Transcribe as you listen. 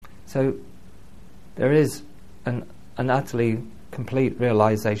So there is an utterly complete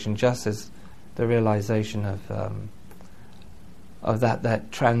realization, just as the realization of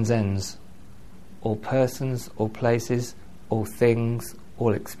that transcends all persons, all places, all things,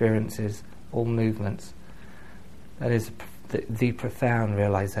 all experiences, all movements. That is the profound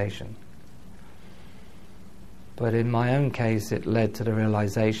realization. But in my own case, it led to the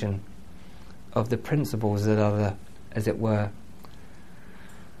realization of the principles that are, as it were,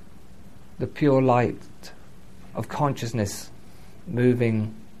 the pure light of consciousness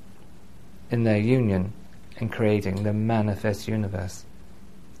moving in their union and creating the manifest universe.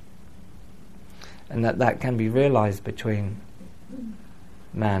 And that can be realized between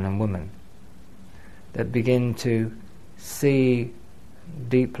man and woman, that begin to see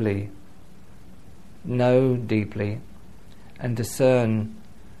deeply, know deeply, and discern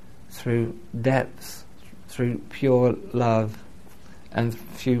through depths, through pure love, and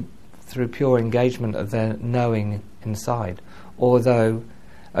through pure engagement of their knowing inside. Although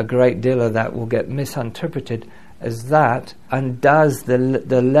a great deal of that will get misinterpreted as that undoes the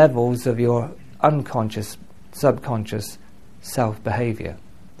levels of your unconscious, subconscious self-behavior.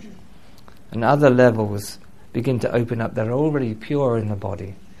 And other levels begin to open up that are already pure in the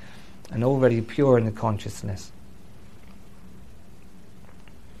body and already pure in the consciousness.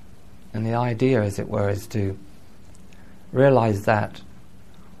 And the idea, as it were, is to realize that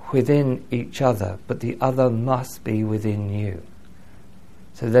within each other, but the other must be within you.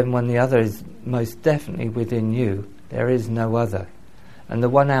 So then when the other is most definitely within you, there is no other. And the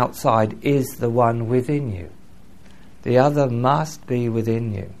one outside is the one within you. The other must be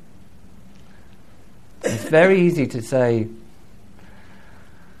within you. It's very easy to say,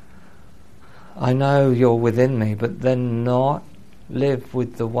 I know you're within me, but then not live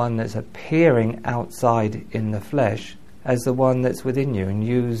with the one that's appearing outside in the flesh as the one that's within you, and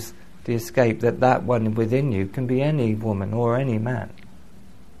use the escape that one within you can be any woman or any man.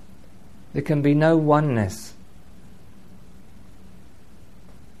 There can be no oneness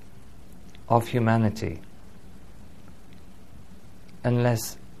of humanity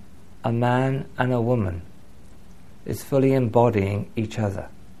unless a man and a woman is fully embodying each other,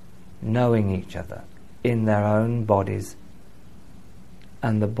 knowing each other in their own bodies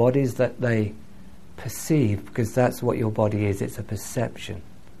and the bodies that they perceive, because that's what your body is. It's a perception.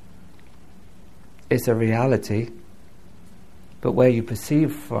 It's a reality, but where you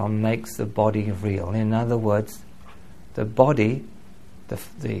perceive from makes the body real. In other words, the body,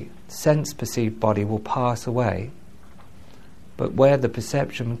 the sense-perceived body will pass away, but where the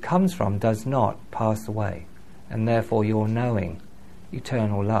perception comes from does not pass away, and therefore you're knowing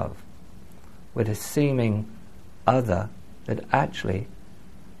eternal love with a seeming other that actually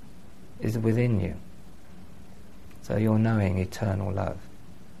is within you. So you're knowing eternal love.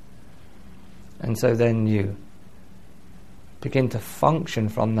 And so then you begin to function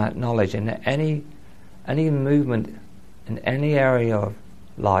from that knowledge in any movement in any area of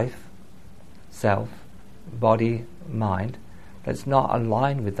life, self, body, mind, that's not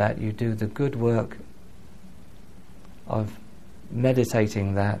aligned with that. You do the good work of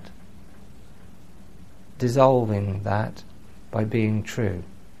meditating that, dissolving that by being true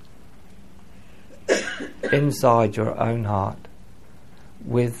inside your own heart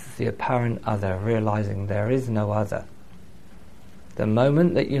with the apparent other, realizing there is no other. The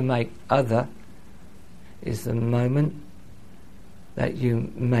moment that you make other is the moment that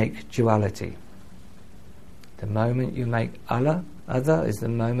you make duality. The moment you make other is the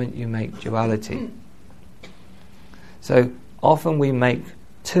moment you make duality. So often we make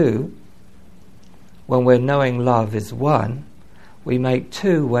two when we're knowing love is one. We make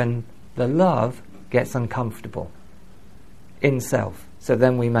two when the love gets uncomfortable in self. So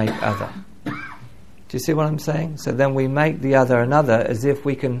then we make other. Do you see what I'm saying? So then we make the other another as if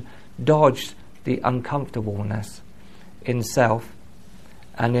we can dodge the uncomfortableness in self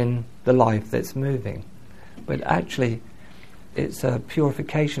and in the life that's moving. But actually, it's a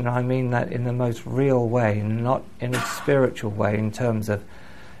purification. I mean that in the most real way, not in a spiritual way in terms of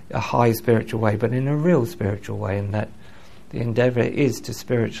a high spiritual way, but in a real spiritual way, in that the endeavour is to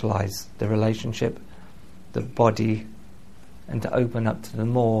spiritualize the relationship, the body, and to open up to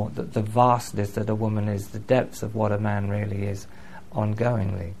the vastness that a woman is, the depths of what a man really is,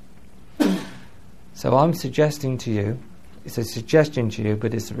 ongoingly. So I'm suggesting to you, it's a suggestion to you,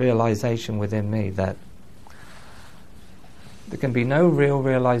 but it's a realization within me that there can be no real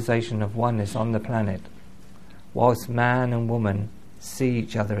realization of oneness on the planet whilst man and woman see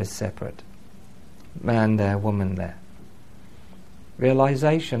each other as separate. Man there, woman there.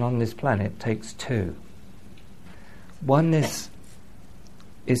 Realization on this planet takes two. Oneness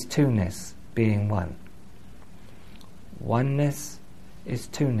is two-ness being one. Oneness is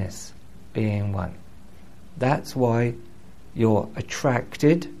two-ness being one. That's why you're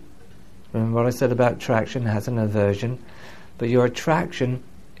attracted. Remember what I said about attraction has an aversion, but your attraction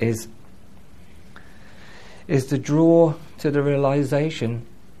is the draw to the realization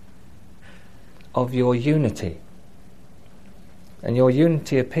of your unity. And your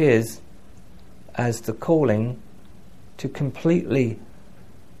unity appears as the calling to completely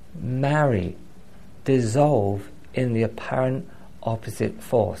marry, dissolve in the apparent opposite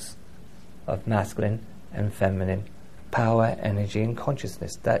force of masculine and feminine power, energy and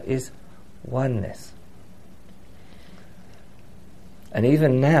consciousness. That is oneness. And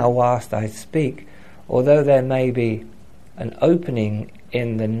even now, whilst I speak, although there may be an opening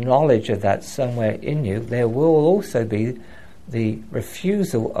in the knowledge of that somewhere in you, there will also be the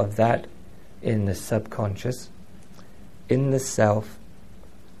refusal of that in the subconscious, in the self,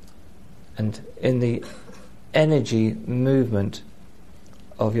 and in the energy movement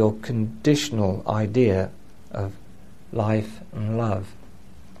of your conditional idea of life and love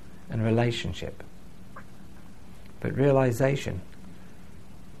and relationship. But realization,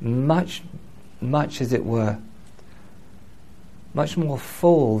 much as it were, much more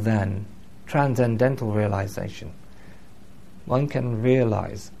full than transcendental realization, one can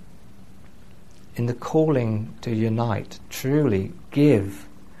realize in the calling to unite, truly give,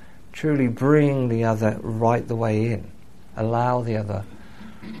 truly bring the other right the way in, allow the other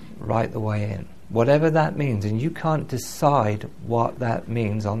right the way in, whatever that means. And you can't decide what that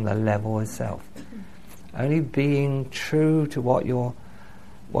means on the level of self. Only being true to what your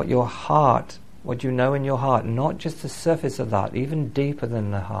heart, what you know in your heart, not just the surface of that, even deeper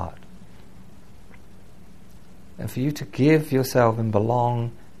than the heart. And for you to give yourself and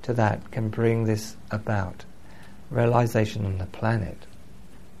belong to that can bring this about. Realization on the planet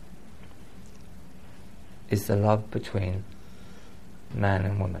is the love between man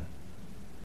and woman.